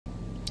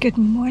Good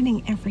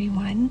morning,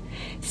 everyone.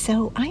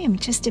 So I am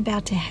just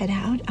about to head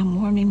out. I'm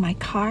warming my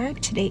car.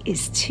 Today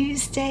is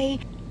Tuesday,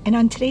 and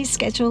on today's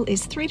schedule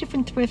is 3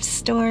 different thrift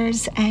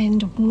stores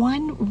and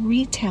 1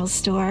 retail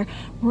store,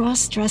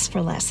 Ross Dress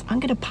for Less. I'm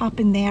going to pop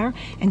in there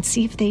and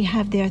see if they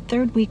have their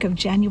 3rd week of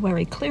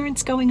January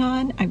clearance going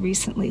on. I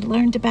recently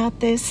learned about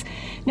this.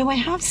 Now, I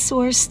have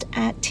sourced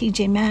at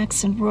TJ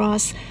Maxx and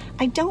Ross.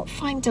 I don't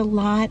find a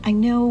lot. I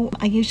know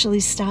I usually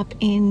stop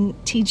in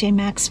TJ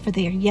Maxx for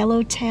their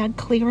yellow tag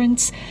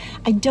clearance.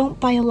 I don't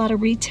buy a lot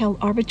of retail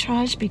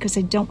arbitrage because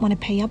I don't want to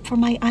pay up for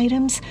my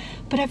items,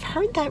 but I've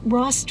heard that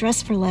Ross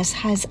Dress for Less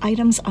has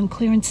items on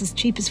clearance as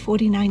cheap as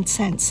 49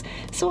 cents.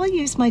 So I'll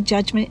use my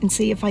judgment and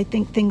see if I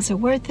think things are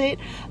worth it.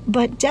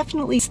 But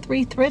definitely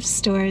 3 thrift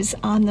stores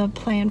on the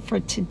plan for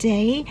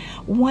today.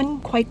 1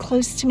 quite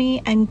close to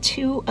me and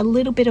 2 a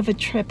little bit of a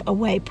trip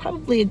away,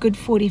 probably a good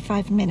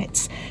 45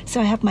 minutes.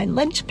 So I have my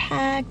lunch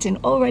packed and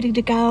all ready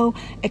to go.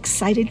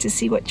 Excited to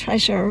see what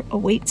treasure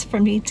awaits for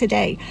me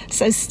today.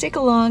 So stick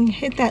along,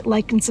 hit that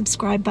like and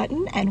subscribe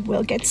button, and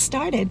we'll get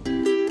started.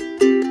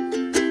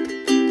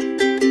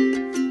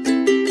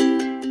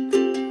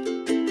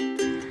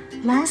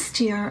 Last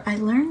year, I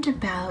learned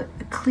about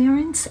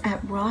clearance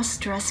at Ross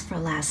Dress for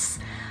Less.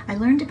 I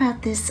learned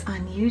about this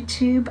on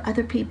YouTube,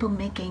 other people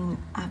making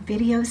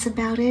videos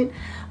about it,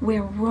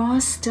 where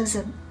Ross does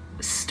a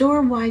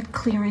store-wide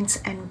clearance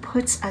and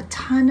puts a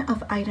ton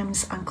of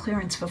items on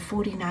clearance for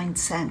 49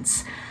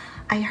 cents.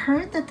 I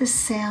heard that the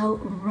sale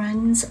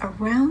runs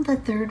around the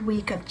 3rd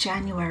week of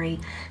January,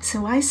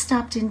 so I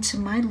stopped into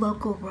my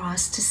local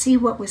Ross to see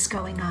what was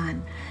going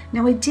on.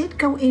 Now, I did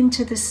go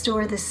into the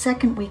store the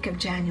 2nd week of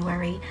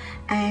January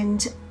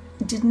and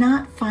did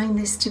not find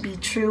this to be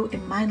true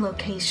in my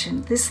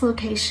location. This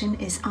location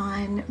is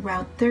on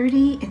Route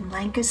 30 in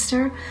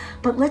Lancaster,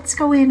 but let's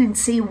go in and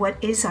see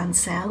what is on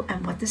sale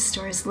and what the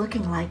store is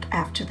looking like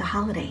after the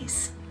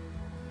holidays.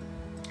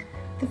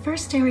 The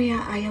first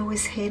area I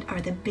always hit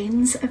are the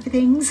bins of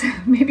things,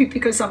 maybe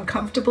because I'm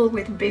comfortable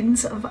with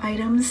bins of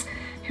items.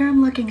 Here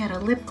I'm looking at a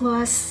lip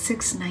gloss,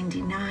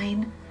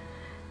 $6.99,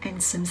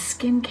 and some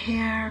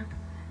skincare,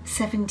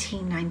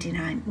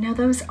 $17.99. Now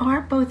those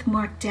are both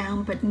marked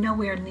down, but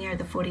nowhere near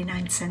the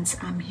 49 cents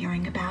I'm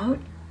hearing about.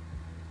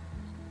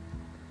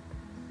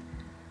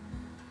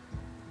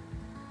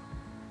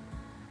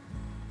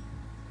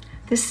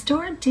 The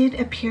store did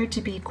appear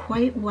to be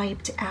quite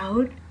wiped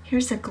out.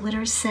 Here's a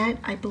glitter set,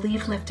 I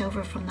believe left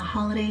over from the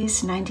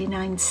holidays,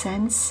 99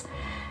 cents.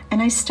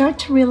 And I start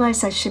to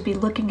realize I should be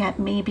looking at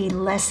maybe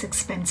less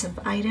expensive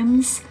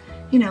items,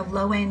 you know,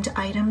 low-end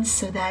items,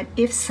 so that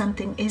if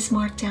something is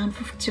marked down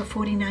to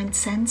 49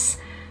 cents,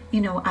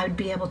 you know, I would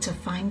be able to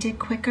find it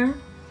quicker.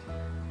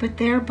 But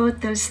there,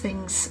 both those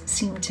things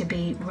seem to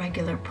be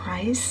regular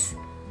price.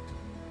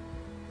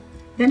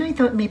 Then I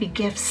thought maybe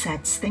gift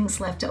sets,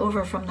 things left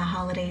over from the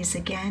holidays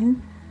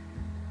again.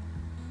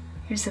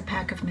 Here's a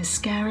pack of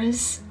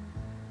mascaras.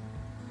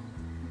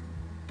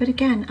 But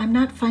again, I'm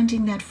not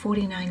finding that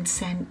 49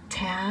 cent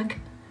tag.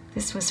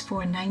 This was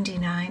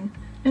 $4.99.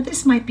 Now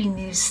this might be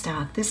new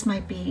stock. This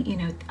might be, you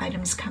know,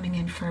 items coming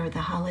in for the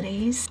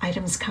holidays,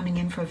 items coming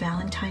in for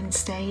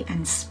Valentine's Day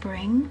and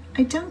spring.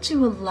 I don't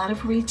do a lot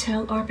of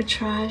retail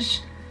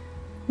arbitrage.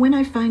 When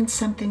I find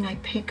something, I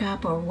pick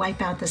up or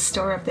wipe out the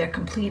store of their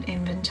complete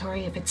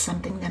inventory. If it's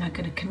something that I'm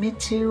going to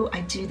commit to,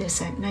 I do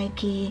this at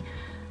Nike,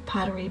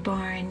 Pottery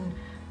Barn,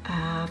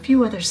 a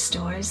few other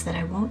stores that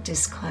I won't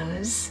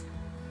disclose.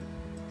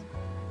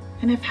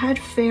 And I've had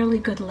fairly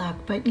good luck,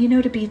 but you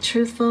know, to be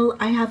truthful,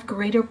 I have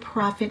greater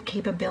profit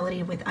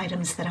capability with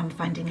items that I'm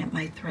finding at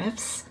my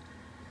thrifts.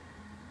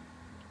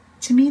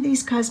 To me,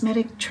 these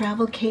cosmetic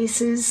travel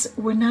cases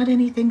were not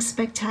anything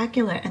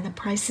spectacular, and the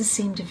prices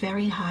seemed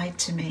very high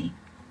to me.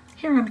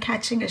 Here I'm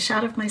catching a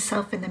shot of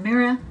myself in the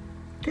mirror.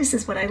 This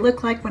is what I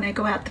look like when I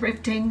go out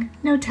thrifting.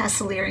 No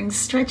tassel earrings,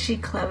 stretchy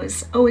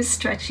clothes, always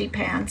stretchy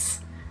pants.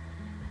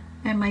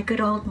 And my good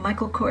old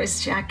Michael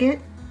Kors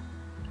jacket.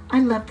 I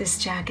love this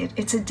jacket.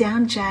 It's a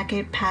down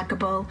jacket,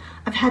 packable.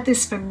 I've had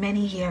this for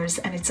many years,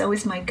 and it's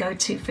always my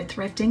go-to for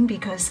thrifting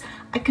because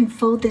I can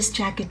fold this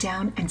jacket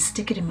down and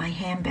stick it in my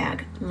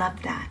handbag.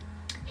 Love that.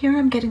 Here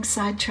I'm getting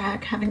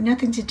sidetracked, having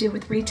nothing to do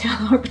with retail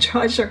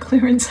arbitrage or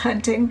clearance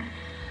hunting.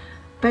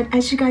 But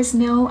as you guys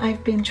know,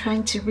 I've been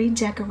trying to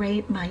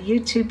redecorate my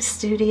YouTube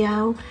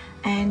studio,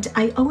 and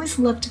I always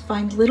love to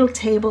find little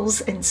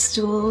tables and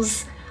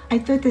stools. I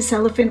thought this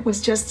elephant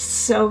was just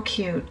so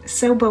cute,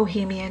 so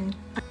bohemian.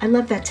 I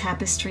love that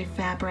tapestry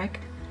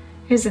fabric.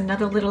 Here's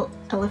another little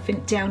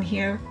elephant down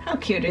here. How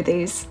cute are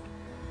these?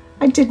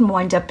 I didn't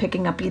wind up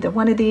picking up either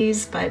one of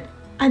these, but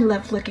I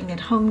love looking at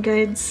home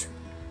goods,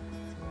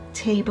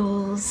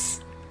 tables,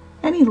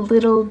 any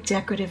little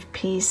decorative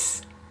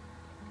piece.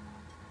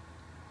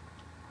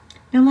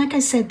 Now, like I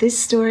said, this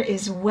store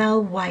is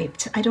well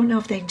wiped. I don't know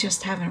if they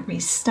just haven't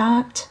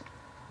restocked.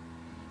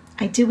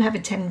 I do have a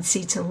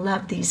tendency to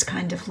love these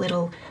kind of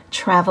little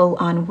travel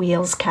on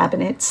wheels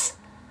cabinets.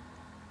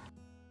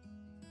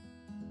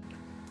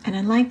 And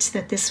I liked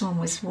that this one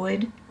was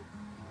wood.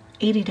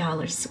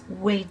 $80,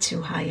 way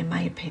too high in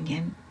my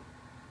opinion.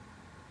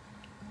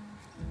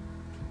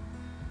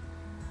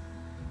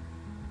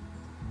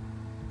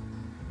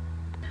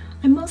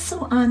 I'm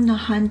also on the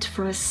hunt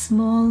for a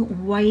small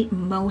white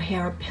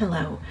mohair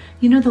pillow.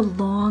 You know, the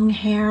long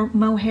hair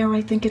mohair,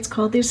 I think it's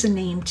called. There's a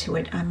name to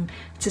it.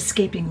 It's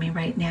escaping me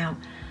right now.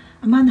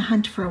 I'm on the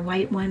hunt for a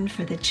white one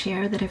for the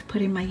chair that I've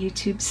put in my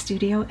YouTube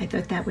studio. I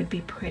thought that would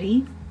be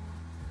pretty.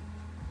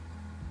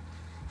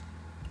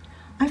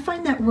 I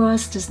find that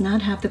Ross does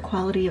not have the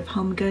quality of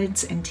Home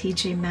Goods and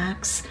TJ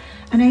Maxx,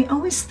 and I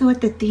always thought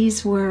that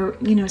these were,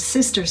 you know,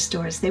 sister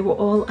stores. They were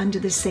all under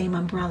the same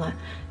umbrella.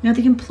 Now,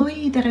 the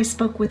employee that I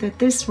spoke with at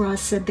this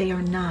Ross said they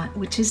are not,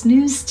 which is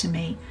news to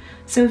me.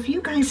 So if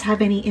you guys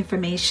have any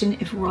information,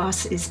 if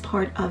Ross is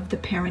part of the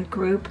parent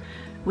group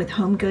with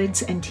Home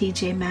Goods and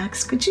TJ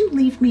Maxx, could you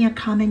leave me a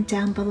comment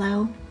down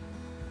below?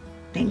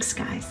 Thanks,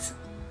 guys.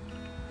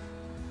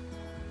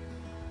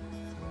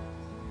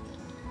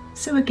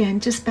 So again,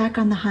 just back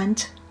on the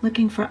hunt,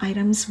 looking for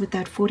items with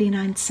that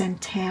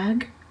 49-cent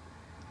tag.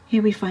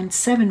 Here we find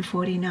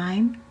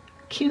 $7.49.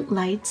 Cute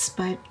lights,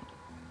 but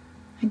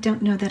I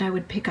don't know that I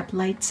would pick up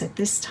lights at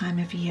this time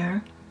of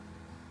year.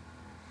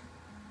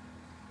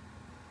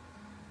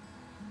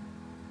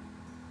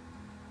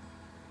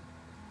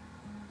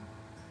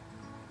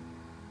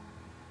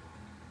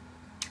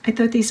 I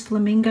thought these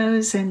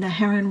flamingos and the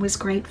heron was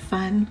great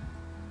fun.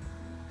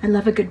 I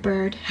love a good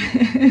bird.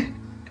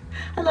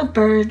 I love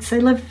birds. I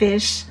love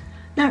fish.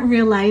 Not in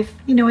real life.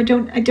 You know, I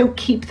don't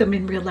keep them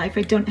in real life.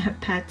 I don't have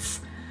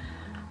pets.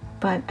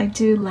 But I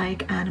do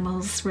like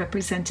animals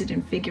represented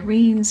in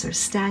figurines or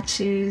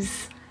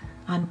statues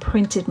on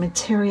printed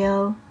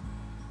material.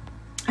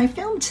 I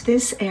filmed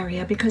this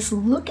area because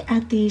look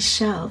at these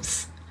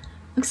shelves.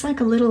 Looks like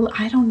a little,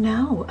 I don't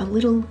know, a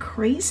little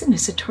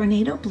craziness. A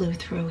tornado blew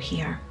through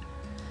here.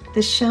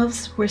 The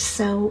shelves were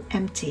so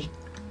empty.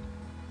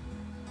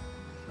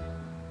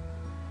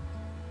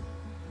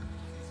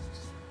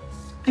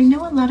 I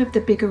know a lot of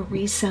the bigger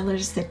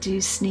resellers that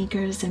do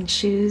sneakers and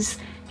shoes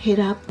hit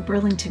up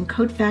Burlington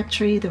Coat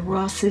Factory, the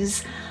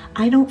Rosses.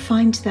 I don't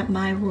find that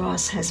my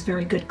Ross has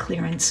very good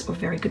clearance or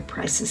very good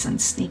prices on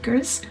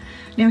sneakers.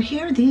 Now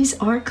here, these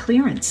are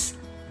clearance.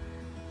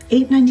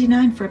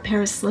 $8.99 for a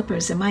pair of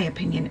slippers, in my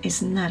opinion,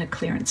 is not a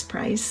clearance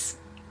price.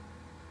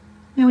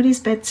 Now it is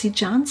Betsy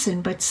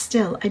Johnson, but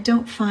still, I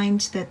don't find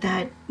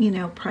that, you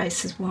know,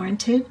 price is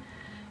warranted.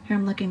 Here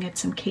I'm looking at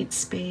some Kate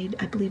Spade.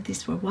 I believe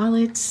these were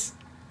wallets.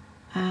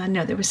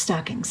 No, they were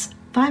stockings.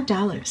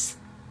 $5.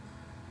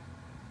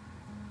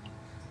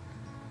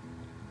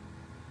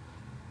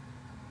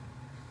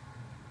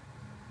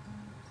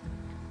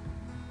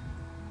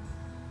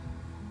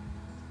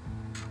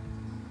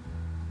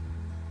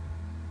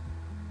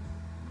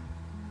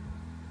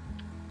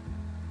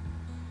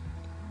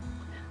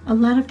 A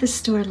lot of the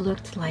store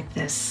looked like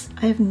this.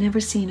 I have never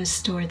seen a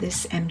store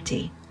this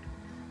empty.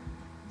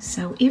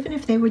 So even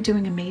if they were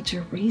doing a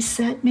major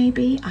reset,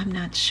 maybe, I'm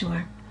not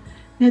sure.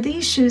 Now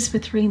these shoes were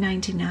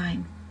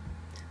 $3.99,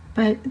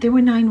 but they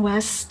were 9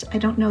 West. I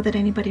don't know that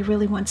anybody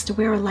really wants to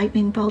wear a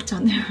lightning bolt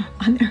on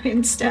their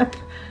instep,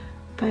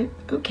 but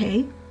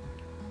okay.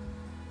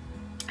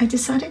 I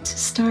decided to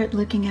start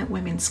looking at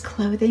women's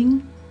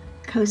clothing,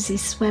 cozy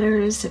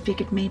sweaters. I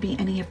figured maybe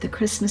any of the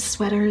Christmas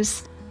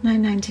sweaters,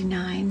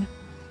 $9.99.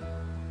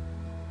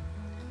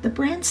 The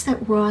brands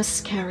that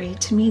Ross carry,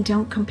 to me,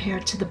 don't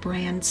compare to the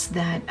brands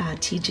that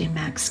TJ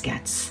Maxx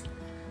gets.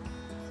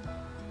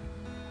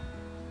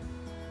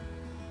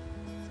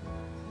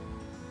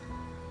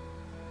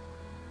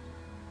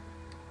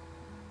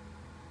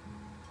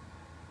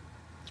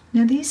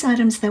 Now these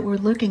items that we're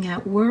looking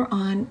at were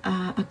on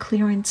a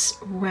clearance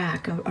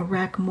rack, a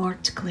rack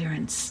marked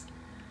clearance.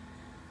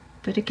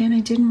 But again, I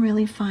didn't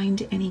really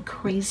find any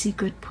crazy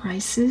good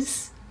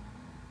prices.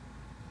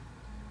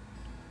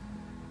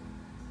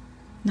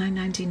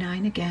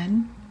 $9.99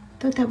 again.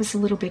 Thought that was a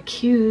little bit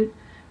cute.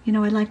 You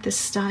know, I like the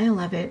style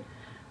of it.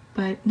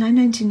 But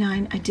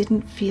 $9.99, I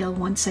didn't feel,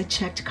 once I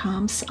checked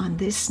comps on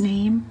this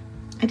name,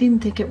 I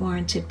didn't think it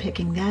warranted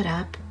picking that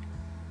up.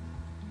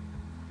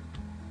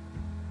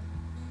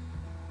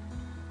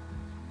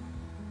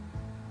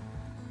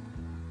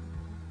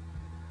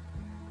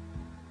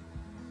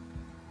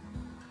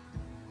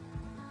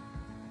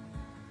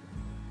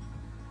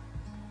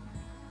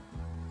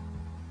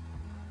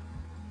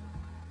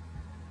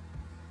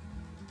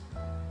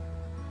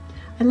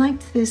 I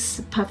liked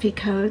this puffy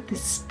coat,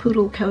 this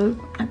poodle coat.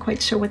 Not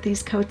quite sure what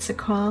these coats are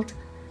called.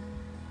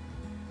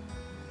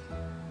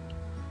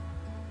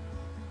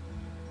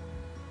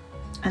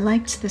 I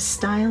liked the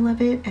style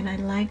of it and I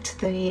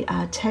liked the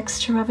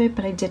texture of it,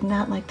 but I did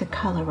not like the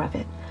color of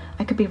it.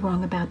 I could be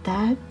wrong about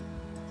that.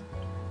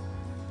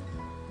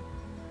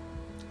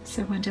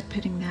 So I wound up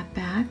putting that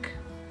back.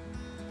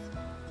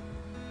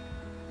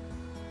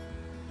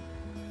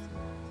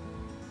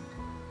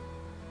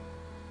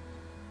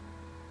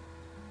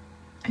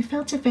 I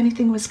felt if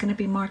anything was going to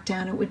be marked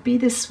down, it would be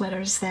the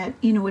sweaters that,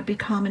 you know, would be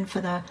common for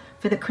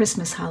the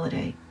Christmas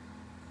holiday.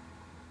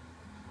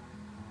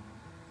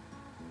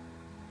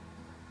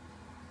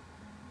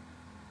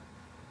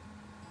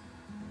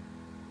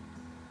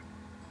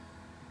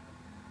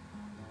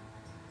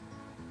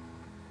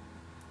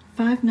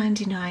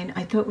 $5.99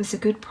 I thought was a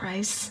good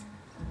price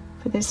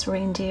for this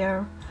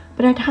reindeer,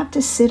 but I'd have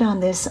to sit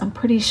on this, I'm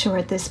pretty sure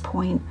at this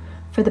point,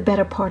 for the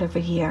better part of a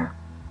year.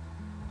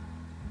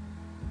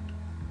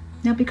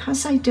 Now,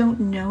 because I don't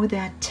know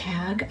that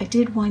tag, I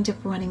did wind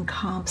up running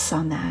comps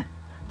on that.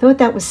 Thought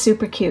that was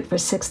super cute for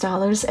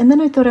 $6, and then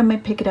I thought I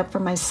might pick it up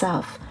for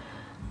myself.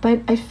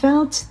 But I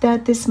felt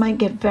that this might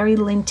get very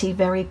linty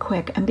very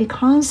quick, and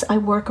because I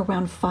work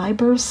around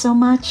fiber so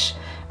much,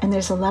 and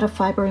there's a lot of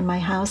fiber in my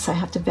house, I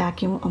have to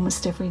vacuum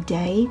almost every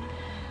day,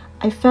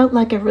 I felt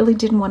like I really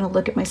didn't want to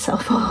look at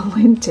myself all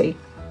linty.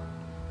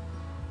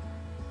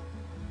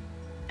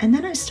 And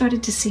then I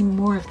started to see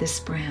more of this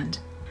brand.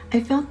 I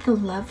felt the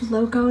love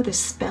logo, the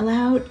spell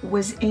out,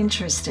 was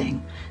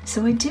interesting.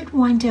 So I did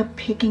wind up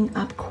picking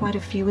up quite a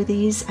few of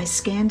these. I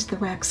scanned the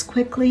racks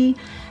quickly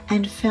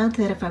and felt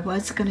that if I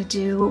was going to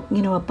do,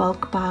 a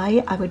bulk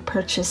buy, I would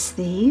purchase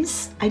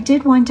these. I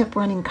did wind up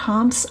running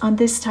comps on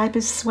this type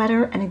of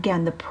sweater, and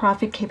again, the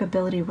profit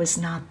capability was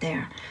not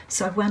there.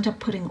 So I wound up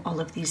putting all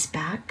of these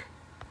back.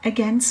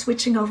 Again,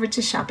 switching over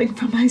to shopping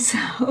for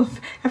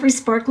myself. Every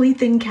sparkly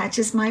thing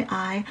catches my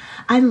eye.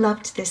 I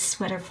loved this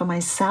sweater for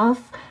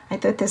myself. I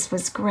thought this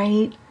was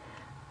great,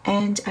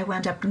 and I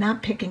wound up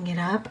not picking it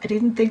up. I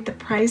didn't think the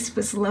price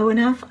was low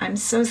enough. I'm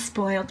so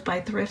spoiled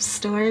by thrift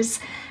stores,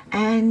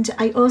 and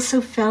I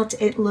also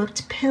felt it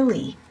looked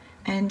pilly,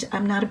 and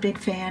I'm not a big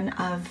fan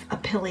of a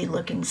pilly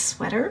looking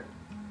sweater.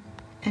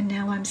 And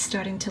now I'm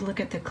starting to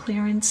look at the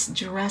clearance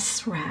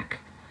dress rack.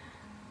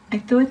 I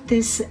thought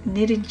this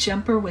knitted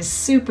jumper was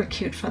super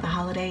cute for the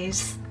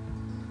holidays.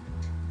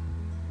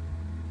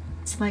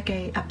 It's like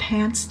a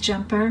pants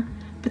jumper,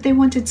 but they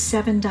wanted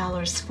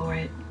 $7 for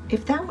it.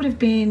 If that would have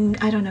been,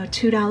 I don't know,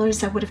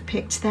 $2, I would have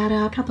picked that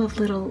up. A couple of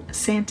little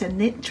Santa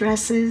knit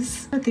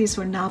dresses. But these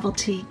were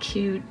novelty,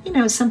 cute,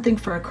 something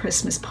for a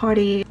Christmas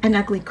party, an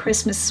ugly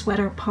Christmas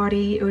sweater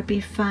party. It would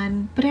be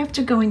fun. But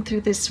after going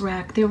through this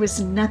rack, there was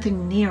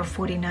nothing near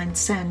 49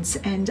 cents,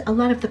 and a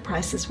lot of the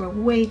prices were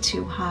way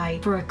too high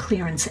for a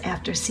clearance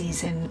after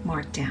season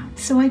markdown.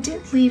 So I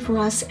did leave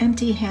Ross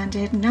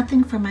empty-handed,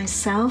 nothing for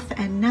myself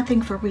and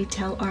nothing for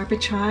retail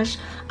arbitrage.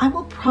 I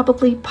will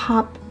probably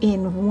pop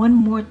in one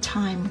more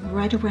time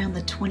right around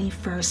the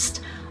 21st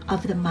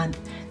of the month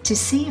to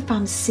see if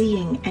I'm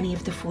seeing any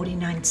of the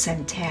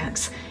 49-cent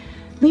tags.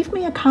 Leave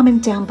me a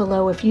comment down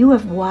below if you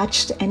have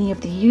watched any of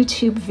the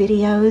YouTube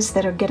videos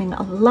that are getting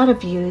a lot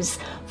of views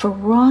for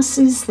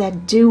Ross's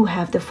that do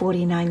have the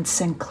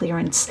 49-cent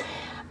clearance.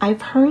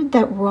 I've heard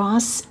that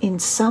Ross in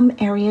some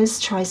areas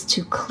tries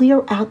to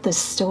clear out the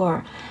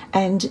store,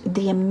 and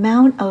the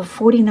amount of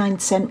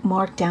 49-cent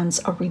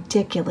markdowns are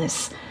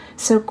ridiculous.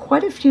 So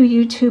quite a few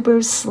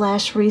YouTubers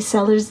 /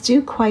 resellers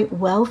do quite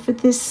well for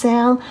this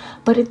sale,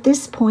 but at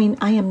this point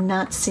I am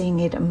not seeing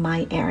it in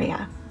my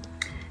area.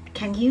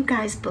 Can you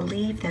guys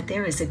believe that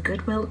there is a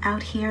Goodwill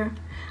out here?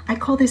 I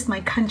call this my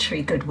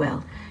country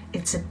Goodwill.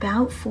 It's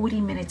about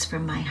 40 minutes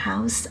from my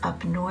house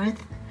up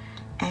north,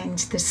 and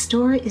the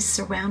store is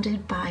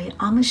surrounded by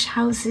Amish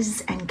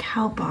houses and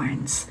cow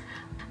barns.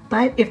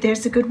 But if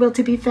there's a Goodwill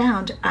to be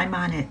found, I'm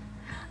on it.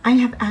 I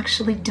have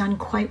actually done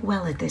quite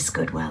well at this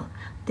Goodwill.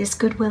 This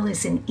Goodwill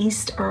is in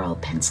East Earl,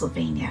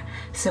 Pennsylvania.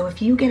 So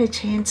if you get a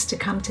chance to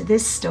come to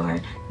this store,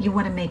 you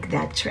want to make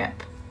that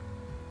trip.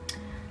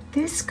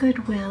 This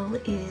Goodwill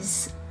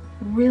is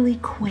really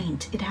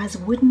quaint. It has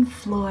wooden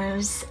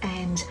floors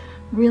and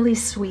really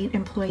sweet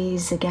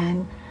employees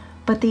again,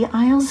 but the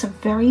aisles are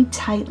very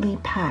tightly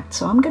packed.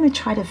 So I'm going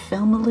to try to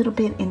film a little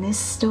bit in this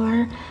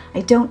store.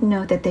 I don't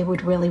know that they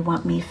would really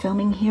want me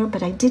filming here,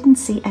 but I didn't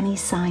see any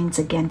signs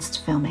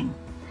against filming.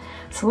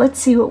 So let's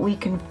see what we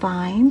can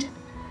find.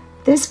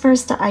 This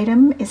first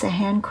item is a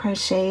hand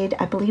crocheted,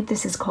 I believe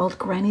this is called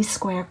Granny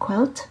Square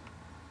quilt,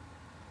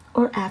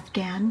 or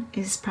Afghan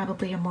is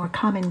probably a more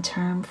common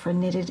term for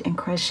knitted and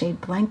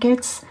crocheted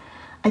blankets.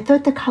 I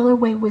thought the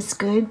colorway was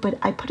good, but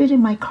I put it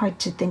in my cart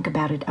to think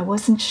about it. I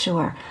wasn't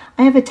sure.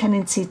 I have a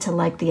tendency to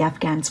like the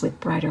Afghans with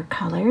brighter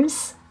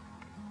colors.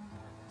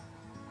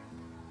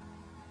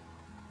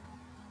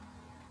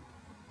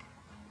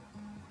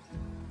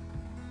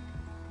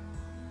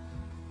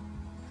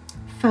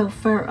 Faux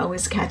fur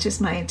always catches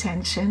my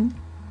attention.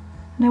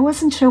 And I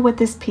wasn't sure what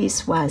this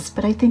piece was,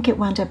 but I think it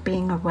wound up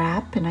being a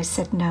wrap, and I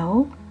said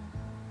no.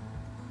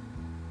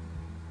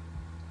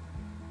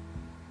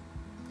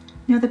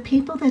 Now, the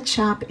people that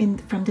shop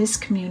from this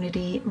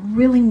community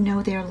really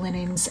know their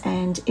linens,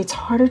 and it's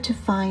harder to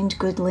find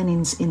good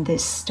linens in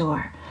this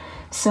store.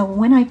 So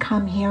when I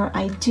come here,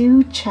 I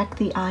do check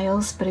the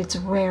aisles, but it's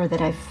rare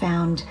that I've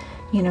found,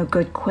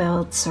 good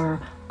quilts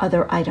or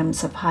other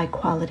items of high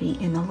quality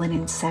in the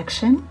linen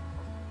section.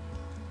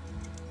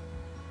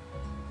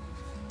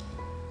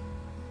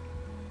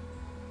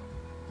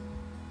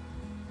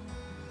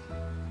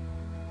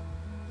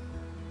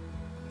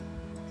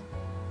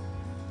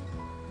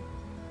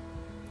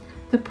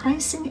 The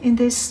pricing in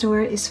this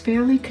store is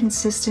fairly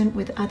consistent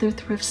with other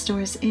thrift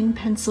stores in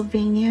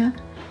Pennsylvania.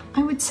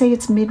 I would say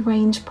it's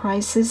mid-range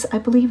prices. I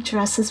believe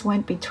dresses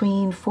went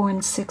between $4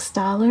 and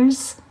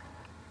 $6.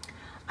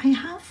 I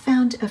have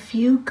found a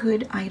few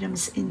good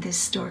items in this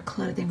store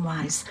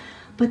clothing-wise,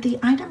 but the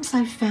items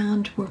I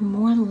found were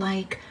more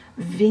like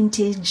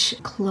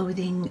vintage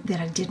clothing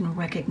that I didn't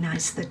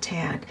recognize the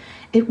tag.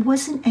 It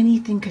wasn't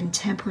anything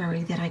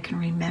contemporary that I can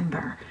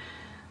remember.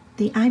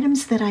 The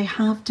items that I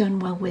have done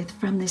well with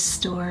from this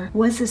store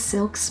was a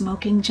silk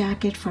smoking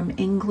jacket from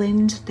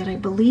England that I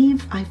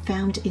believe I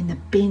found in the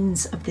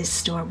bins of this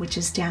store, which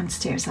is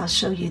downstairs. I'll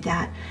show you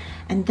that.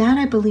 And that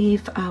I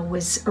believe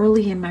was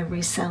early in my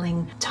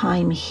reselling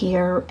time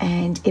here,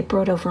 and it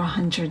brought over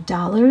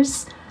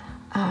 $100.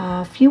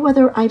 A few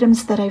other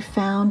items that I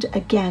found,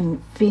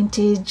 again,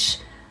 vintage,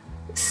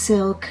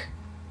 silk,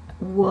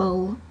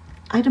 wool,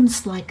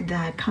 items like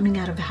that coming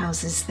out of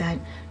houses that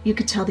you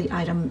could tell the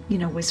item,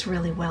 was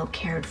really well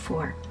cared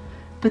for.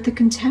 But the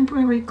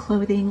contemporary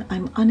clothing,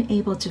 I'm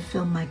unable to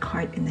fill my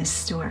cart in this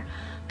store.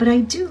 But I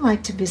do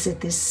like to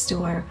visit this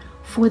store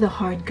for the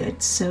hard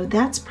goods, so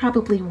that's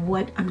probably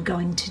what I'm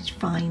going to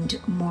find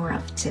more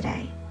of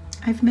today.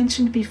 I've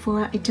mentioned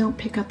before, I don't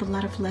pick up a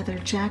lot of leather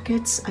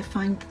jackets. I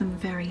find them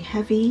very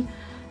heavy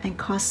and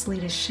costly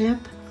to ship,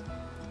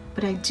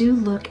 but I do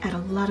look at a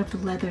lot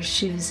of leather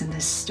shoes in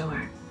this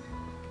store.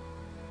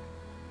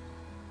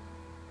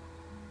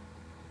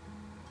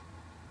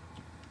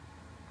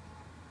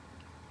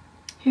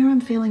 Here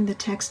I'm feeling the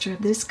texture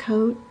of this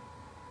coat.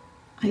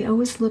 I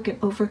always look at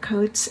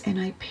overcoats and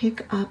I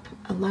pick up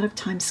a lot of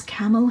times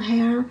camel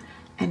hair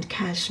and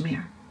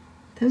cashmere.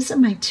 Those are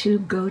my two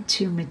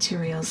go-to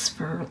materials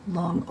for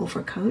long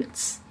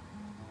overcoats.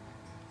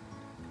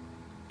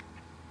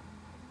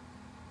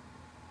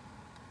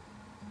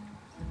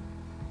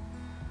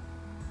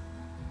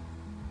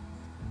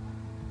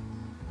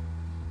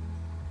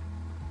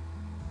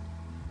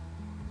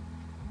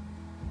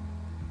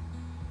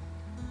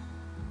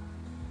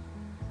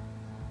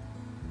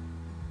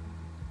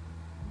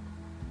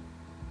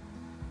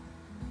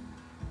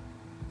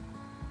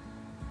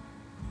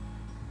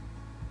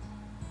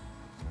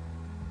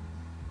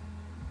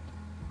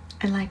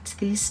 I liked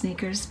these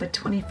sneakers, but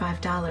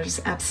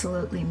 $25,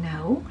 absolutely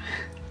no.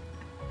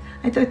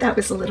 I thought that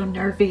was a little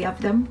nervy of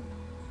them.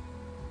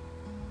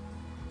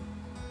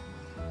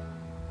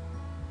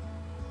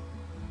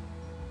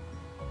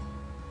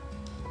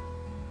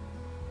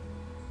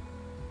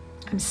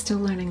 I'm still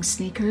learning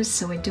sneakers,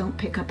 so I don't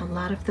pick up a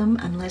lot of them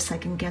unless I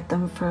can get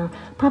them for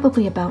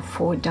probably about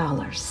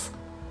 $4.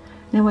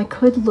 Now I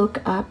could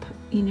look up,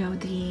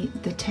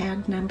 the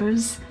tag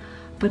numbers,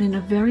 but in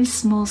a very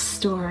small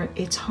store,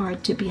 it's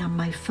hard to be on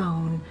my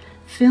phone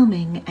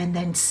filming and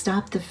then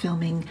stop the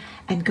filming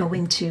and go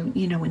into,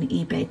 an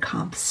eBay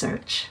comp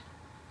search.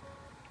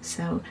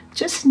 So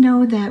just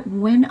know that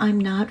when I'm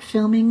not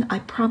filming, I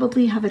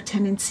probably have a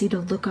tendency to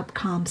look up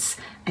comps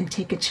and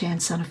take a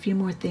chance on a few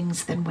more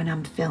things than when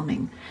I'm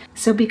filming.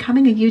 So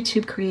becoming a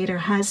YouTube creator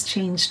has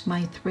changed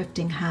my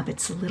thrifting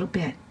habits a little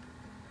bit.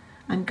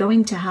 I'm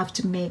going to have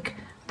to make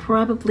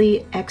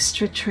probably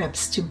extra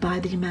trips to buy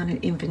the amount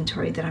of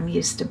inventory that I'm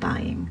used to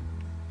buying.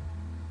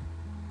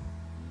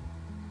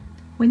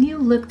 When you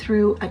look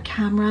through a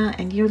camera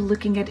and you're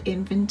looking at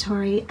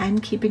inventory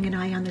and keeping an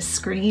eye on the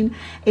screen,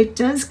 it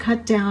does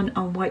cut down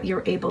on what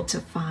you're able to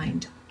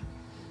find.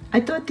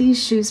 I thought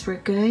these shoes were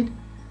good,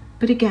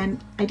 but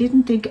again, I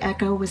didn't think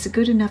Echo was a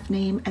good enough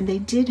name, and they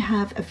did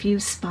have a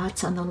few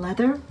spots on the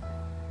leather.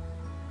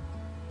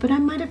 But I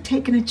might have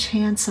taken a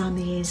chance on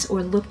these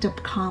or looked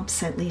up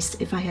comps at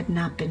least if I had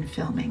not been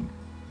filming.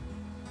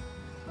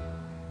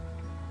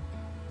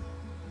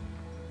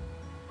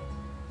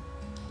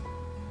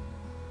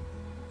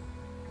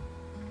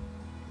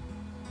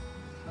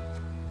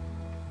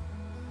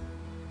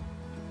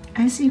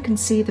 As you can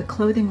see, the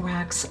clothing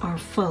racks are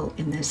full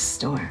in this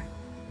store.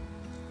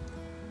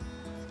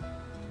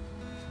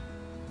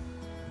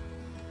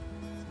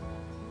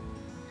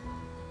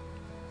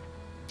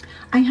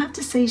 I have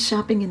to say,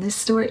 shopping in this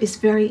store is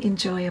very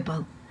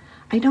enjoyable.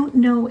 I don't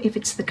know if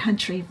it's the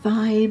country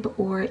vibe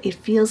or it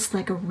feels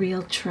like a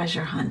real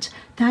treasure hunt.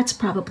 That's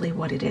probably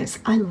what it is.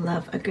 I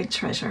love a good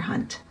treasure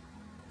hunt.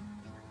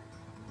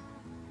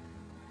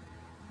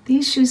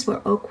 These shoes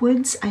were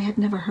Oakwoods. I had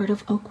never heard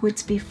of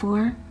Oakwoods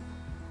before.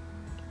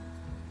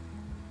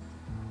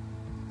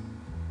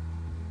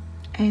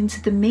 And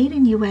the Made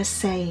in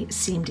USA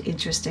seemed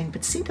interesting,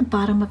 but see the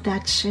bottom of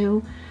that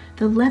shoe?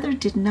 The leather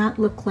did not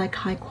look like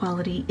high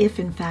quality, if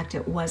in fact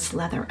it was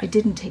leather. I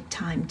didn't take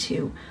time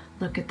to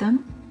look at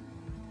them.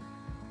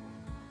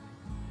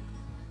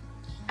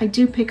 I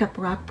do pick up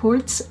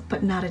Rockports,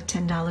 but not at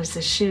 $10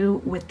 a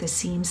shoe with the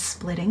seams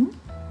splitting.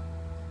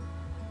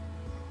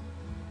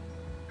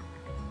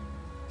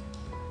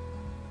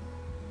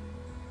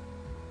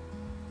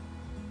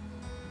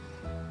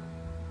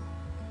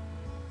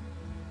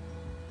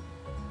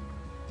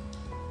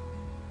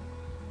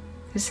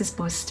 This is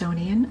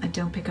Bostonian. I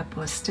don't pick up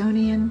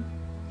Bostonian.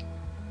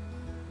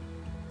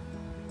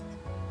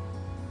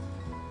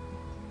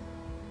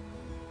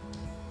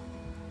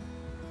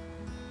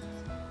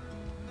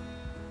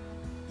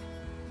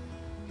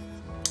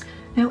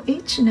 Now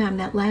H&M,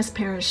 that last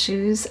pair of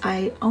shoes,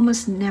 I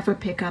almost never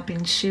pick up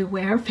in shoe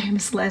wear,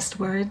 famous last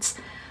words,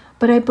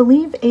 But I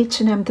believe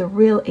H&M, the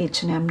real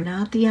H&M,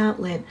 not the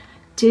outlet,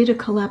 did a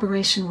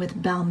collaboration with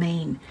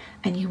Balmain,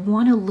 and you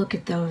want to look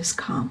at those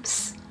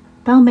comps.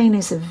 Balmain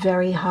is a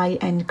very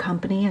high-end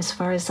company as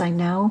far as I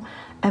know,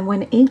 and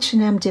when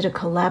H&M did a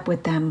collab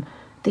with them,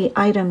 the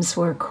items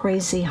were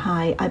crazy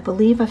high. I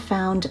believe I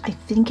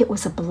think it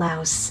was a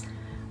blouse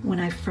when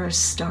I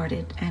first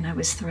started, and I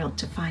was thrilled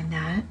to find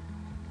that.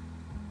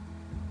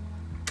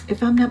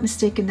 If I'm not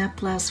mistaken, that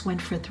blouse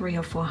went for $300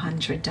 or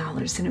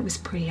 $400, and it was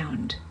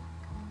pre-owned.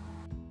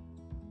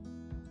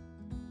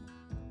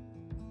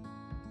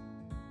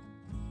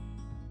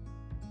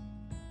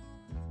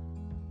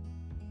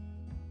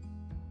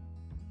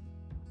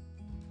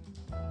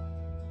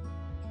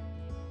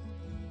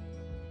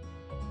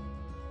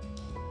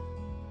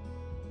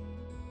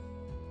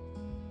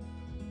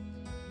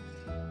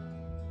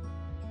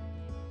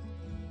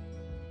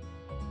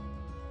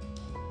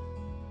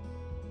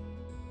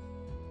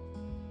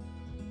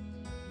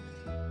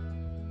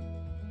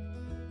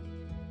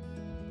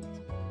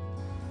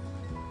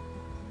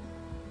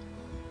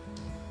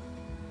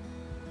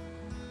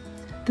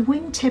 The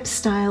wingtip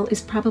style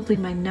is probably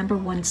my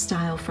 #1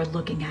 style for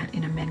looking at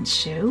in a men's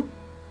shoe.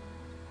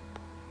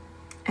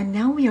 And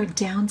now we are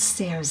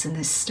downstairs in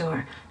this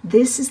store.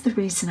 This is the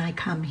reason I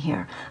come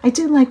here. I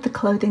do like the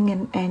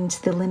clothing and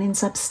the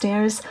linens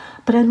upstairs,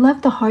 but I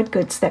love the hard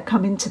goods that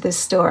come into this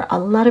store. A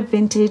lot of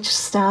vintage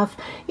stuff,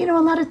 you know,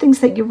 a lot of things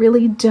that you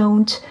really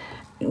don't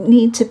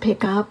need to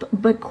pick up,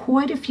 but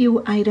quite a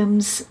few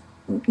items,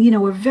 you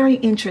know, are very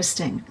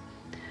interesting.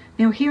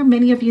 Now here,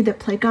 many of you that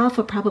play golf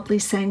are probably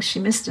saying she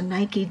missed a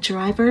Nike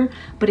driver,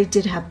 but it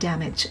did have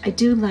damage. I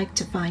do like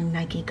to find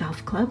Nike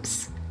golf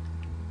clubs.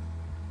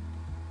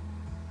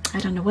 I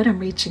don't know what I'm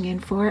reaching in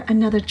for.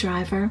 Another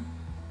driver,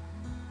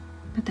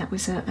 but that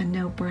was a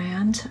no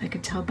brand. I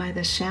could tell by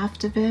the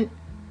shaft of it.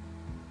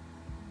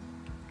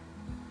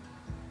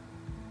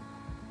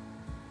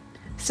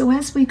 So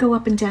as we go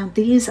up and down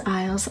these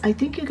aisles, I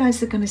think you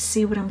guys are going to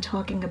see what I'm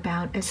talking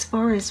about as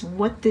far as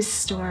what this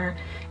store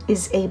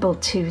is able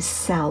to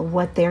sell,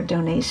 what their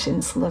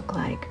donations look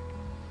like.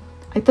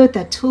 I thought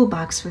that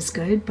toolbox was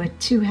good, but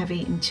too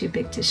heavy and too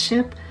big to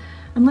ship.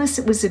 Unless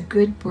it was a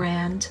good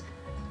brand,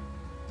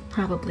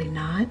 probably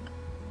not.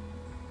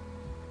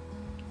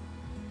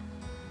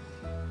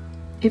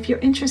 If you're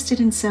interested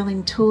in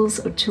selling tools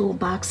or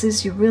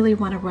toolboxes, you really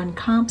want to run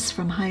comps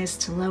from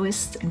highest to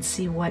lowest and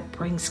see what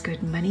brings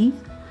good money.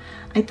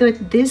 I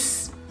thought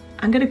this,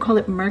 I'm going to call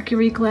it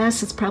mercury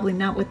glass. It's probably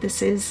not what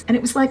this is. And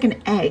it was like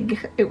an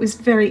egg. It was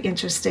very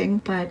interesting,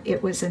 but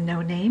it was a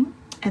no name.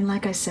 And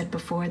like I said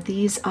before,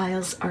 these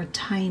aisles are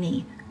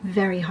tiny.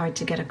 Very hard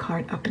to get a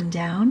cart up and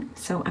down.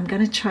 So I'm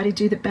going to try to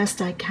do the best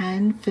I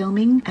can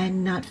filming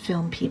and not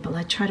film people.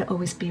 I try to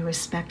always be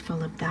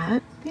respectful of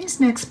that. These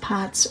next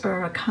pots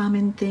are a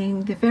common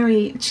thing. They're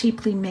very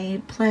cheaply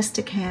made,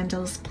 plastic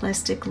handles,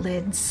 plastic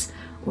lids,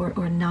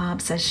 or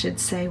knobs, I should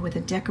say, with a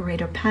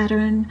decorator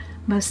pattern.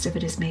 Most of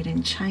it is made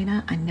in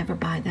China. I never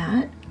buy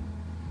that.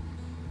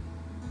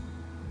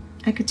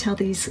 I could tell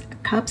these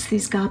cups,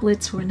 these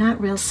goblets were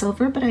not real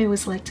silver, but I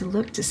always like to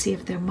look to see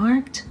if they're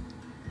marked.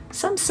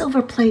 Some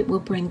silver plate will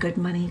bring good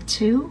money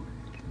too.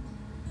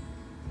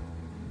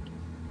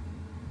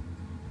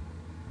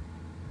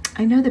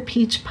 I know the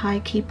peach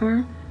pie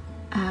keeper,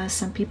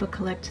 some people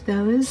collect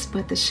those,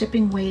 but the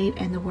shipping weight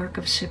and the work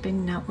of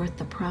shipping not worth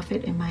the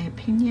profit in my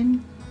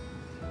opinion.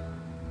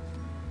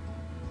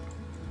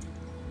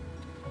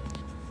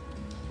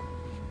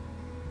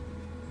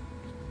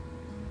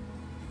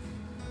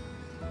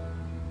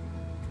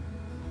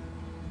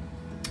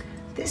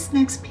 This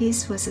next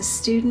piece was a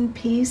student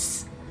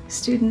piece,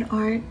 student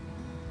art,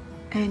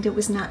 and it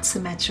was not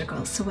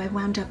symmetrical, so I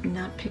wound up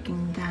not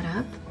picking that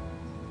up.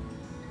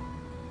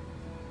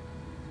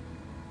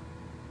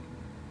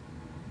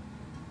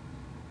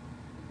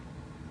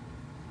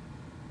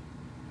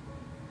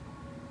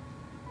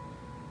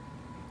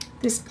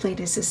 This plate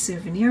is a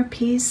souvenir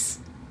piece.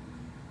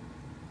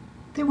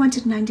 They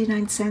wanted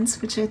 99 cents,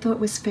 which I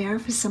thought was fair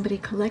for somebody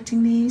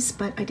collecting these,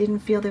 but I didn't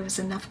feel there was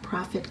enough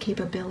profit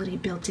capability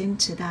built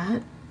into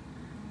that.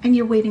 And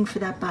you're waiting for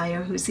that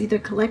buyer who's either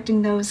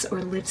collecting those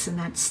or lives in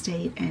that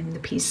state and the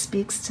piece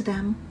speaks to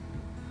them.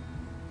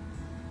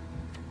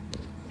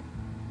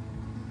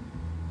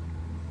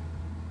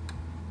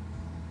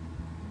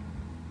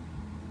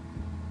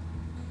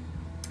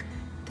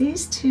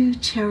 These two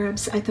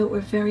cherubs I thought were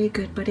very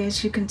good, but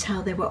as you can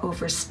tell, they were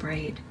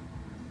oversprayed.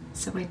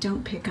 So I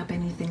don't pick up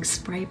anything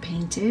spray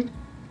painted.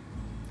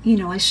 You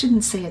know, I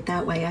shouldn't say it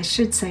that way. I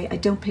should say I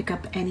don't pick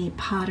up any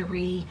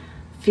pottery,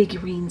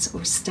 figurines,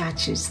 or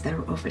statues that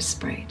are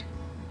oversprayed.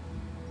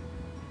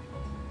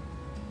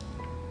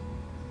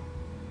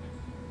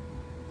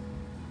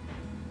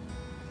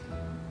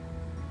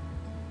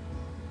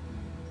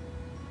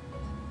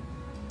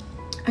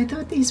 I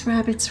thought these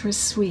rabbits were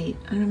sweet,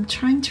 and I'm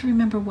trying to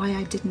remember why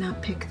I did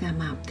not pick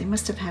them up. They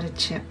must have had a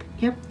chip.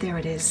 Yep, there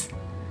it is.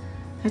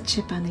 A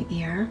chip on the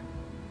ear.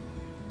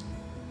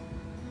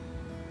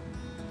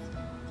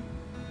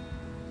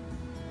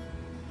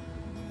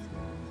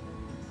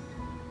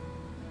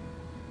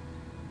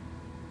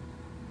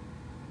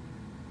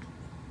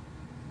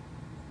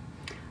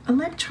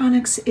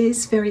 Electronics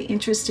is very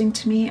interesting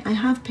to me. I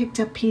have picked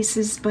up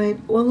pieces, but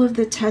all of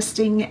the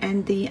testing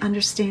and the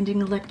understanding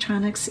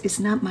electronics is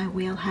not my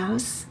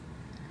wheelhouse.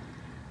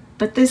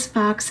 But this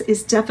fox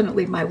is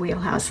definitely my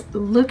wheelhouse.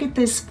 Look at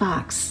this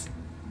fox.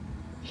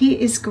 He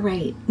is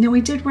great. Now, I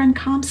did run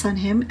comps on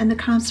him, and the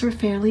comps were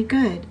fairly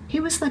good.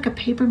 He was like a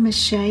paper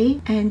mache,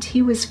 and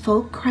he was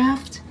folk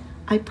craft.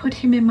 I put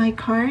him in my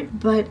cart,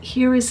 but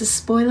here is a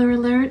spoiler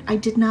alert. I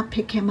did not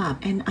pick him up,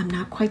 and I'm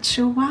not quite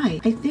sure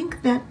why. I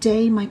think that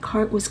day my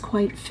cart was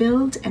quite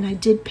filled, and I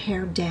did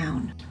pare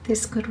down.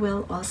 This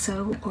Goodwill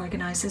also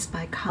organizes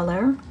by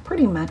color,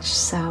 pretty much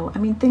so. I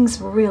mean, things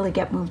really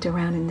get moved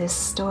around in this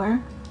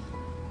store.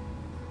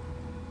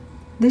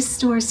 This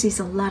store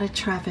sees a lot of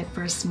traffic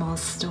for a small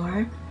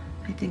store.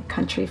 I think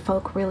country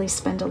folk really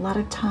spend a lot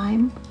of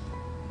time.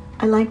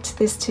 I liked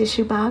this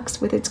tissue box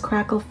with its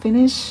crackle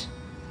finish,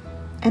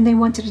 and they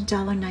wanted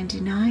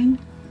 $1.99.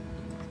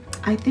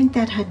 I think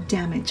that had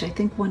damage. I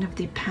think one of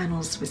the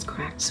panels was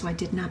cracked, so I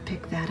did not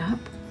pick that up.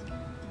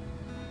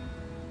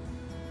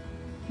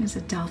 Here's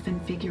a dolphin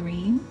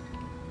figurine.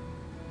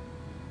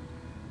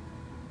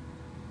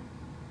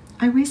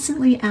 I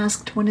recently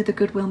asked one of the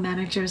Goodwill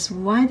managers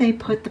why they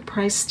put the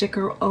price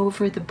sticker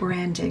over the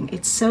branding.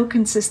 It's so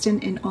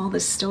consistent in all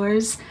the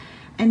stores,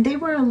 and they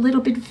were a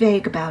little bit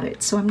vague about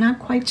it. So I'm not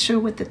quite sure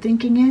what the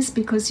thinking is,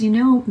 because you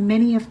know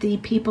many of the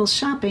people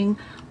shopping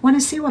want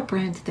to see what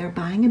brand they're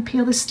buying and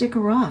peel the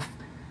sticker off.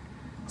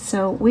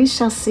 So we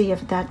shall see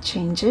if that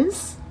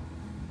changes.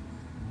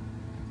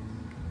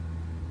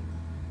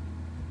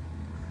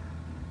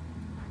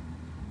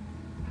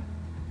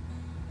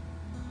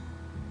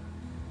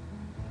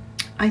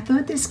 I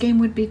thought this game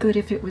would be good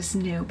if it was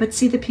new, but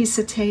see the piece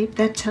of tape?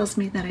 That tells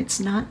me that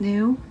it's not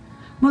new.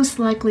 Most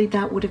likely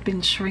that would have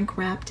been shrink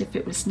wrapped if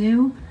it was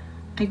new.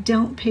 I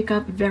don't pick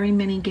up very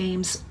many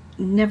games,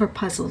 never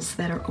puzzles,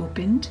 that are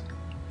opened.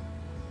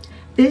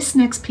 This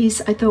next piece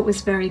I thought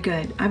was very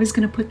good. I was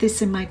going to put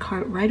this in my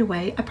cart right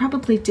away. I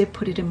probably did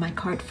put it in my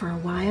cart for a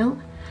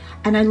while,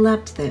 and I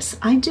loved this.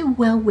 I do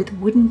well with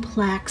wooden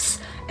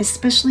plaques,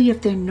 especially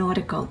if they're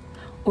nautical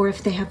or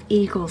if they have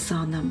eagles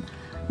on them.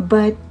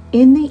 But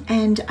in the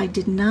end, I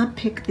did not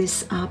pick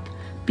this up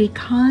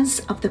because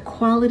of the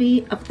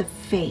quality of the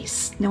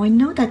face. Now, I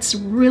know that's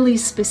really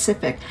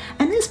specific,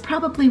 and this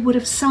probably would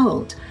have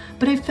sold,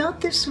 but I felt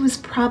this was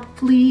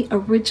probably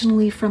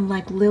originally from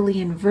like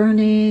Lillian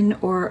Vernon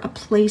or a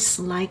place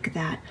like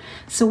that.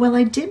 So while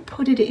I did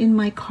put it in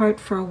my cart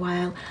for a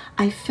while,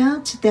 I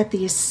felt that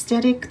the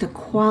aesthetic, the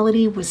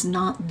quality was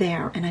not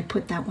there, and I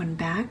put that one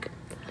back.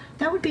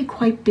 That would be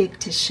quite big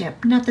to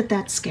ship. Not that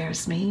that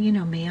scares me. You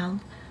know me,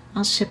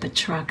 I'll ship a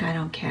truck, I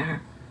don't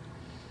care.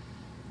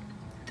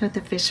 Thought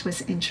the fish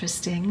was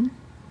interesting.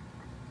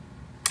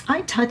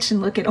 I touch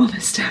and look at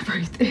almost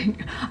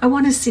everything. I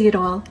want to see it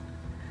all.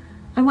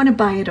 I want to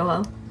buy it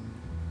all.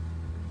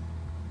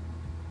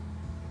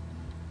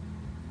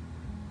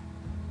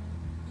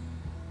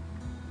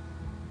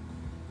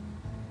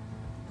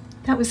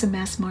 That was a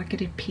mass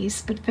marketed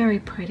piece, but very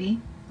pretty.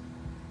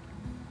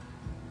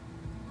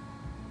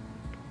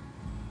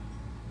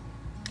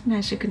 And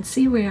as you can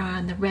see, we are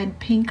on the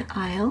red-pink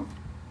aisle.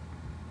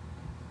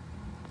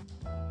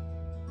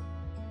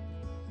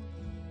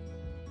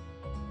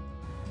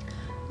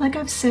 Like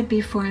I've said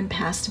before in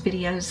past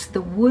videos,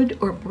 the wood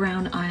or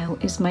brown aisle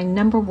is my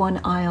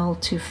 #1 aisle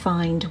to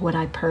find what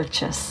I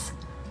purchase.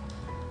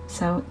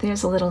 So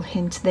there's a little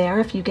hint there.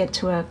 If you get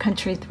to a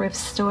country thrift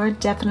store,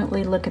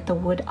 definitely look at the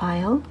wood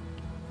aisle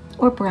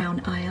or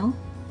brown aisle.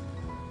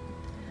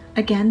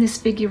 Again, this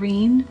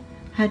figurine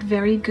had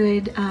very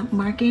good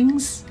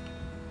markings.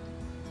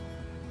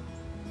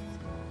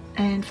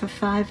 And for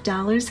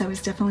 $5, I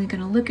was definitely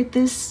going to look at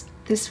this.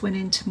 This went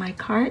into my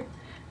cart,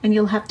 and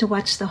you'll have to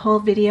watch the whole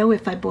video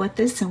if I bought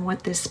this and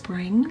what this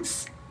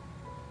brings.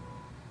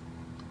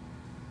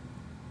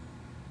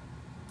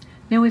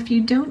 Now, if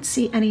you don't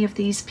see any of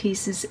these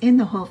pieces in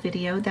the whole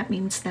video, that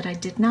means that I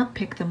did not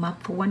pick them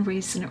up for one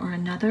reason or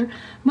another.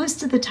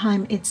 Most of the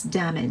time, it's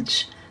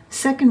damage.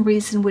 Second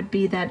reason would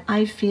be that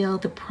I feel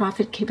the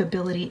profit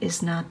capability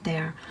is not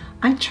there.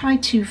 I try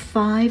to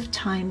 5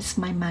 times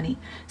my money.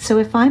 So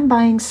if I'm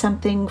buying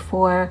something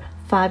for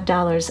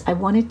 $5, I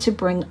want it to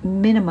bring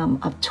minimum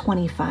of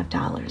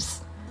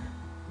 $25.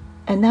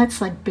 And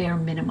that's like bare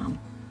minimum.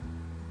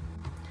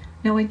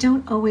 Now, I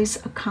don't always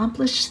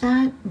accomplish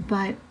that,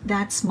 but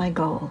that's my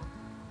goal.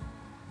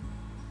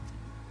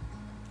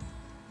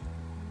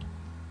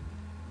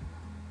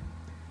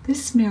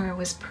 This mirror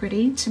was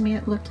pretty. To me,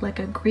 it looked like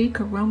a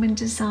Greek or Roman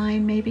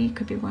design, maybe.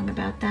 Could be wrong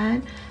about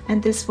that.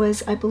 And this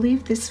was, I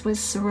believe this was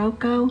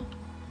Sirocco.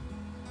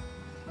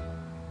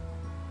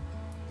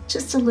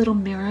 Just a little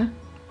mirror.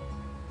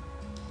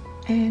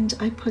 And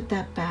I put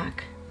that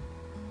back.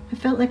 I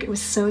felt like it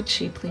was so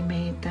cheaply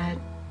made that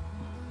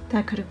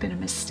that could have been a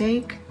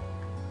mistake.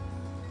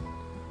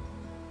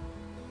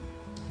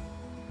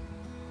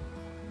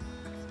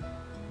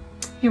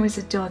 Here was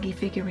a doggy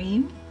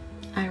figurine,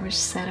 Irish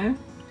setter.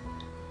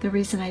 The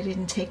reason I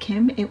didn't take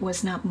him, it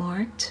was not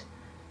marked.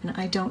 and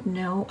I don't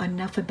know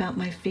enough about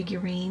my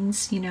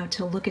figurines, you know,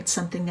 to look at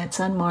something that's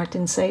unmarked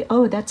and say,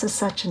 oh, that's a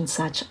such and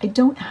such. I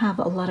don't have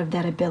a lot of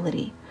that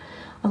ability.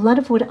 A lot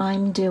of what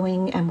I'm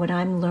doing and what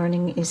I'm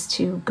learning is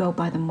to go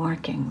by the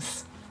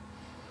markings.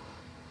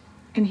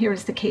 And here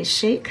is the case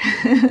shake.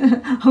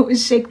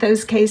 Always shake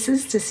those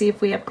cases to see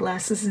if we have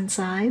glasses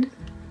inside.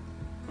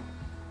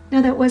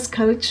 Now that was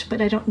Coach,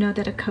 but I don't know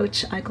that a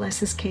Coach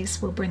eyeglasses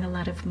case will bring a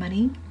lot of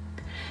money.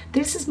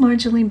 This is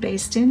Marjolaine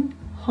Baston.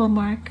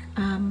 Hallmark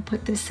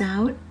put this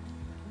out.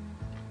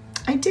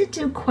 I did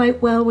do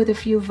quite well with a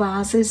few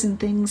vases and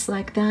things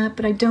like that,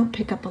 but I don't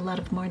pick up a lot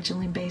of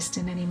Marjolaine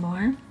Baston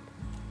anymore.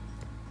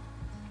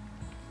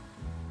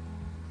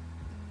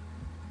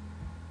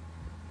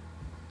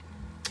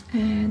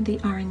 And the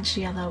orange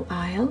yellow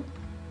aisle.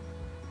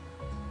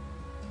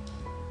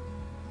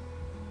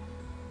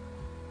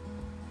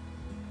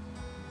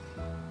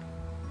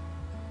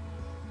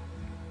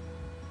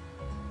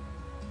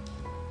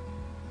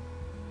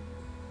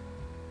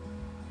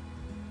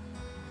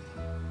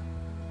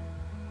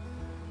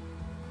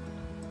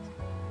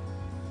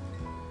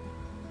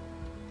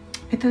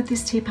 I thought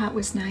this teapot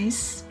was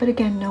nice, but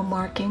again, no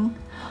marking.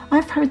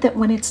 I've heard that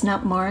when it's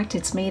not marked,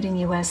 it's made in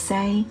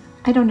USA.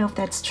 I don't know if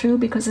that's true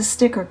because a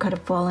sticker could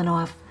have fallen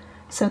off.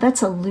 So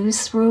that's a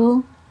loose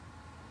rule.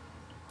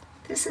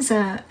 This is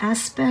a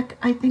aspect,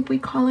 I think we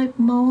call it,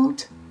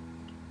 mold.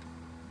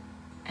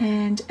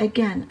 And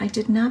again, I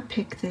did not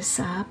pick this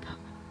up.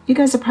 You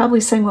guys are probably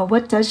saying, well,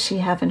 what does she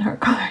have in her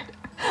cart?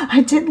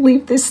 I did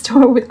leave this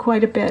store with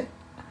quite a bit.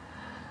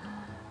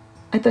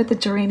 I thought the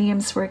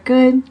geraniums were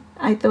good.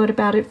 I thought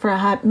about it for a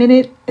hot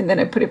minute and then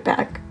I put it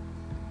back.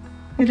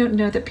 I don't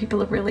know that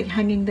people are really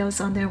hanging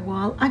those on their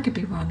wall. I could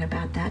be wrong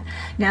about that.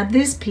 Now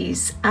this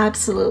piece,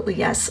 absolutely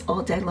yes,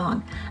 all day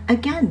long.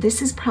 Again,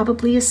 this is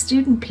probably a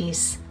student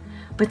piece.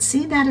 But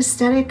see that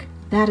aesthetic?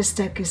 That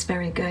aesthetic is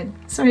very good.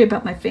 Sorry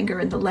about my finger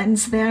in the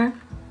lens there.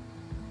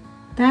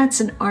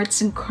 That's an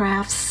arts and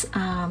crafts,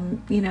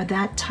 you know,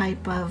 that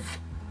type of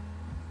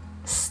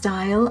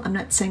style. I'm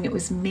not saying it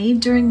was made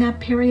during that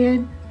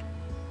period,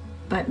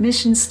 but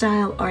mission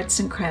style arts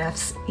and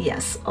crafts,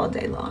 yes, all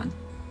day long.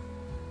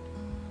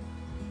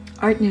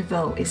 Art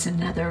Nouveau is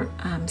another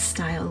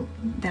style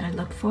that I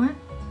look for.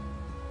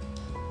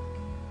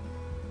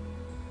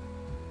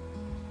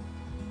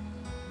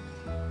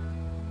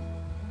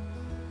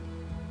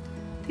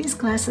 These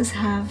glasses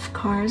have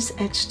cars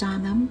etched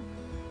on them.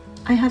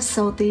 I have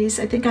sold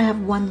these. I think I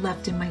have one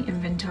left in my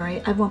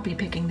inventory. I won't be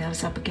picking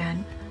those up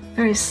again.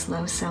 Very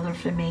slow seller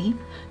for me.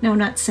 No,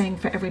 not saying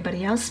for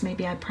everybody else.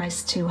 Maybe I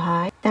priced too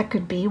high. That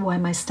could be why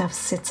my stuff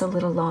sits a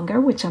little longer,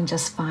 which I'm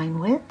just fine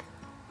with.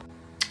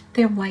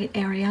 Their white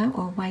area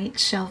or white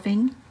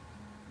shelving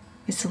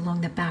is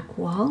along the back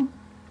wall.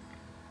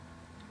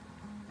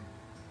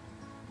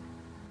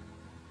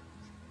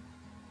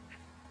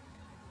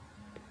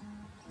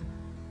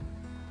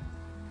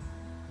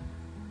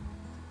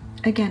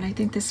 Again, I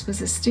think this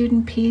was a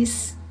student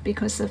piece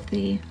because of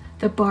the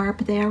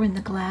barb there in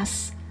the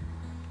glass.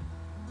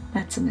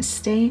 That's a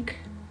mistake.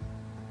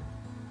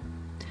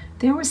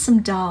 There were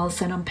some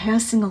dolls, and I'm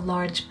passing a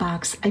large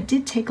box. I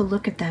did take a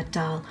look at that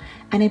doll,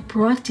 and it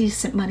brought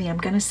decent money. I'm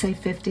going to say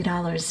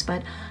 $50,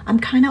 but I'm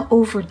kind of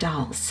over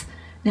dolls.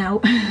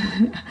 Now,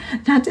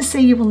 not to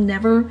say you will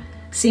never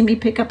see me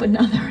pick up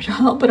another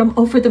doll, but I'm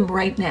over them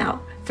right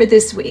now for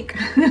this week.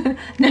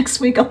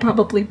 Next week, I'll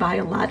probably buy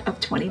a lot of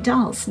 20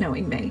 dolls,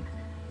 knowing me.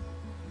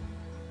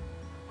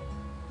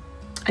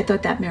 I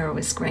thought that mirror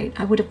was great.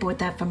 I would have bought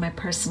that for my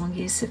personal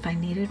use if I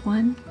needed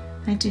one.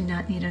 I do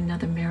not need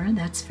another mirror,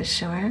 that's for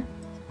sure.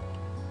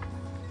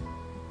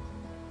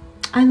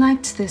 I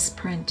liked this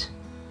print.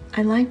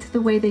 I liked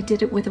the way they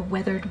did it with a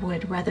weathered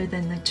wood rather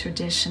than the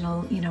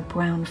traditional, you know,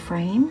 brown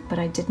frame, but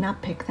I did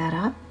not pick that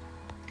up.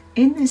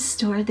 In this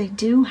store, they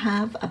do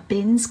have a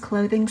bins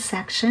clothing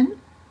section,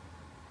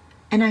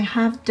 and I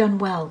have done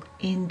well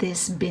in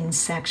this bins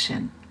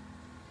section.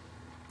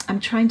 I'm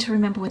trying to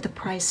remember what the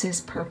price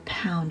is per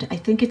pound. I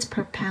think it's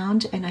per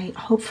pound, and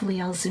hopefully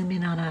I'll zoom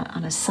in on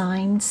a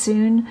sign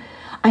soon.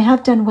 I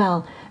have done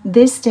well.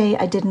 This day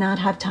I did not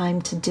have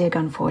time to dig,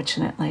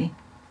 unfortunately.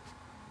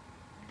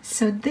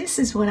 So this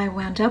is what I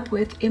wound up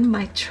with in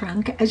my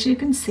trunk. As you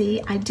can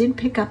see, I did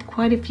pick up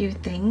quite a few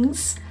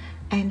things,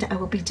 and I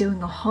will be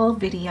doing a haul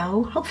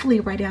video, hopefully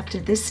right after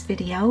this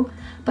video.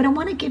 But I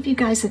want to give you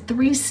guys a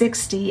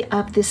 360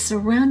 of the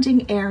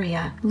surrounding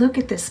area. Look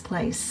at this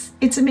place.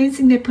 It's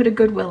amazing they put a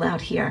Goodwill out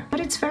here, but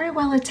it's very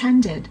well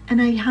attended,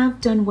 and I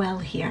have done well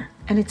here.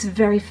 And it's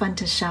very fun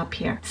to shop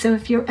here. So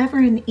if you're ever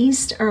in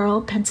East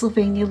Earl,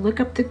 Pennsylvania, look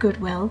up the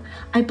Goodwill.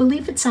 I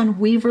believe it's on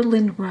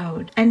Weaverland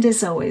Road. And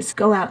as always,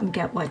 go out and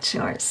get what's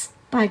yours.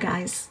 Bye,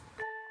 guys.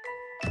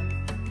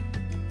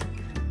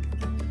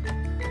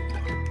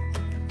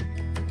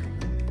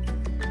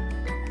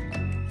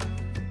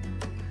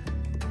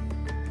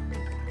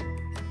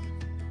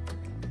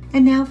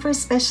 And now for a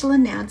special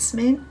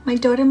announcement. My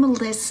daughter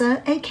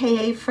Mellissa,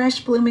 aka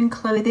Fresh Bloomin'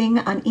 Clothing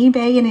on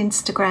eBay and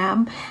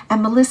Instagram,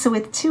 and Mellissa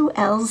with 2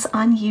 L's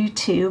on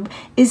YouTube,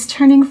 is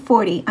turning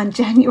 40 on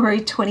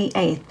January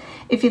 28th.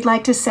 If you'd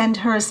like to send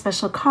her a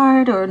special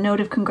card or a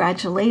note of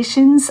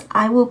congratulations,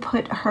 I will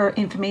put her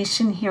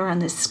information here on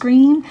the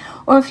screen.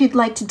 Or if you'd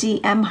like to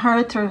DM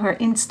her through her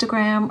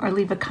Instagram or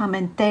leave a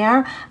comment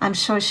there, I'm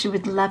sure she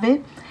would love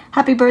it.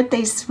 Happy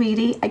birthday,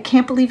 sweetie. I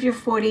can't believe you're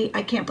 40.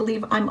 I can't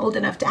believe I'm old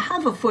enough to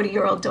have a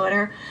 40-year-old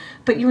daughter.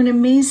 But you're an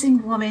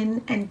amazing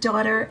woman and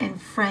daughter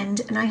and friend,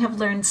 and I have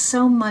learned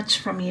so much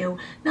from you,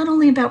 not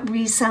only about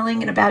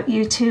reselling and about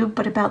YouTube,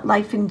 but about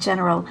life in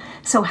general.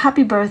 So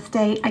happy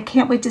birthday. I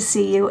can't wait to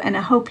see you, and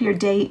I hope your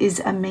day is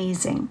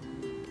amazing.